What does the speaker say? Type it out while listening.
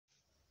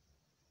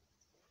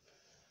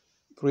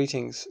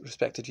Greetings,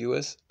 respected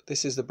viewers.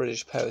 This is the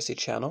British Poesy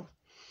channel.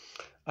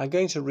 I'm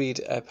going to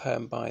read a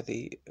poem by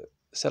the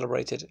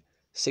celebrated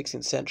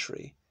 16th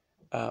century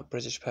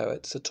British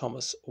poet Sir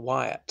Thomas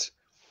Wyatt,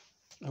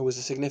 who was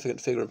a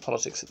significant figure in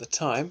politics at the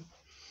time.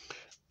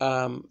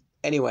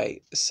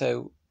 Anyway,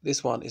 so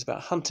this one is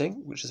about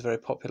hunting, which is a very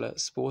popular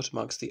sport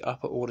amongst the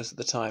upper orders at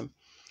the time.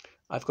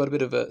 I've got a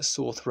bit of a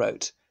sore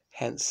throat,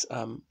 hence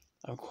I'm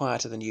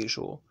quieter than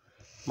usual.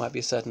 Might be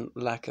a certain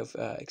lack of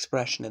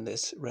expression in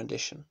this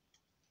rendition.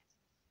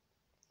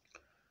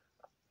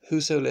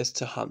 Whoso lists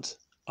to hunt,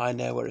 I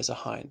know where is a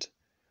hind,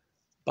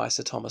 by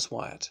Sir Thomas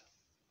Wyatt.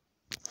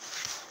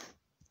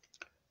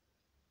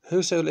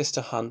 Whoso lists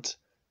to hunt,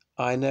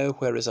 I know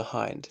where is a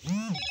hind,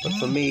 but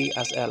for me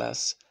as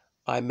Ellas,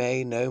 I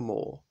may no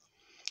more.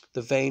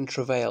 The vain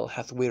travail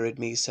hath wearied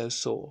me so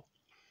sore.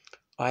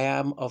 I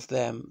am of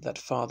them that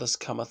farthest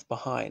cometh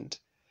behind,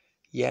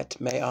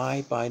 yet may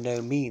I by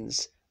no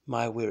means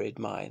my wearied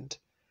mind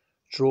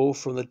draw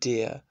from the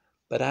deer,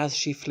 but as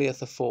she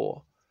fleeth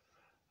afore,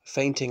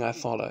 fainting I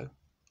follow,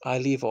 I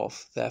leave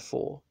off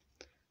therefore.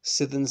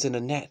 Sithens in a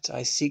net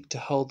I seek to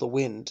hold the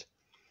wind.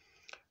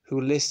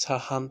 Who lists her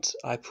hunt,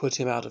 I put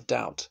him out of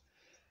doubt,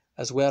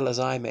 as well as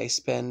I may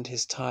spend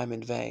his time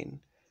in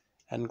vain.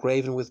 And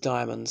graven with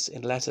diamonds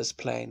in letters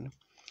plain,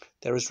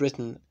 there is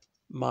written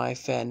my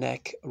fair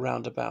neck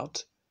round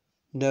about,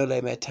 Noli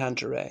me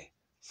tangere,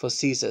 for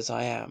Caesar's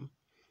I am,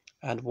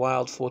 and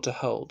wild for to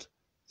hold,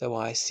 though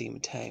I seem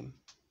tame.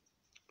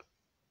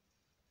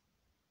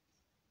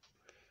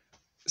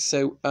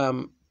 So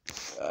it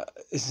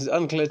is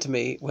unclear to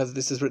me whether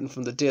this is written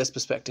from the deer's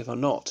perspective or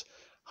not.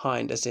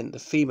 Hind as in the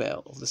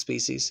female of the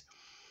species.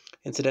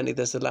 Incidentally,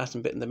 there's the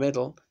Latin bit in the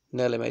middle,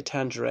 noli me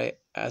tangere,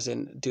 as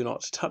in do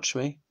not touch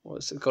me. Well,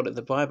 it's got it in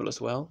the Bible as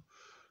well,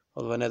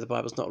 although I know the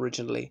Bible's not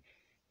originally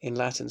in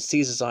Latin.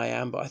 Caesar's I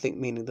am, but I think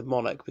meaning the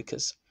monarch,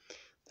 because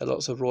there are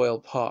lots of royal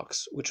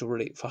parks which are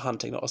really for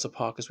hunting, not as a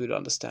park as we would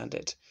understand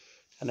it.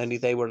 And only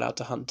they were allowed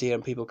to hunt deer,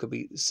 and people could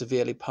be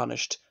severely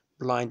punished,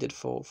 blinded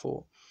for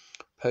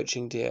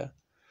poaching deer.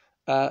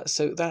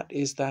 So that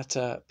is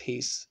that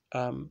piece.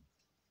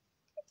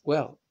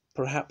 Well,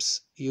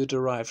 perhaps you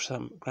derive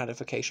some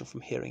gratification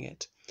from hearing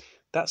it.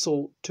 That's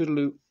all.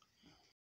 Toodaloo.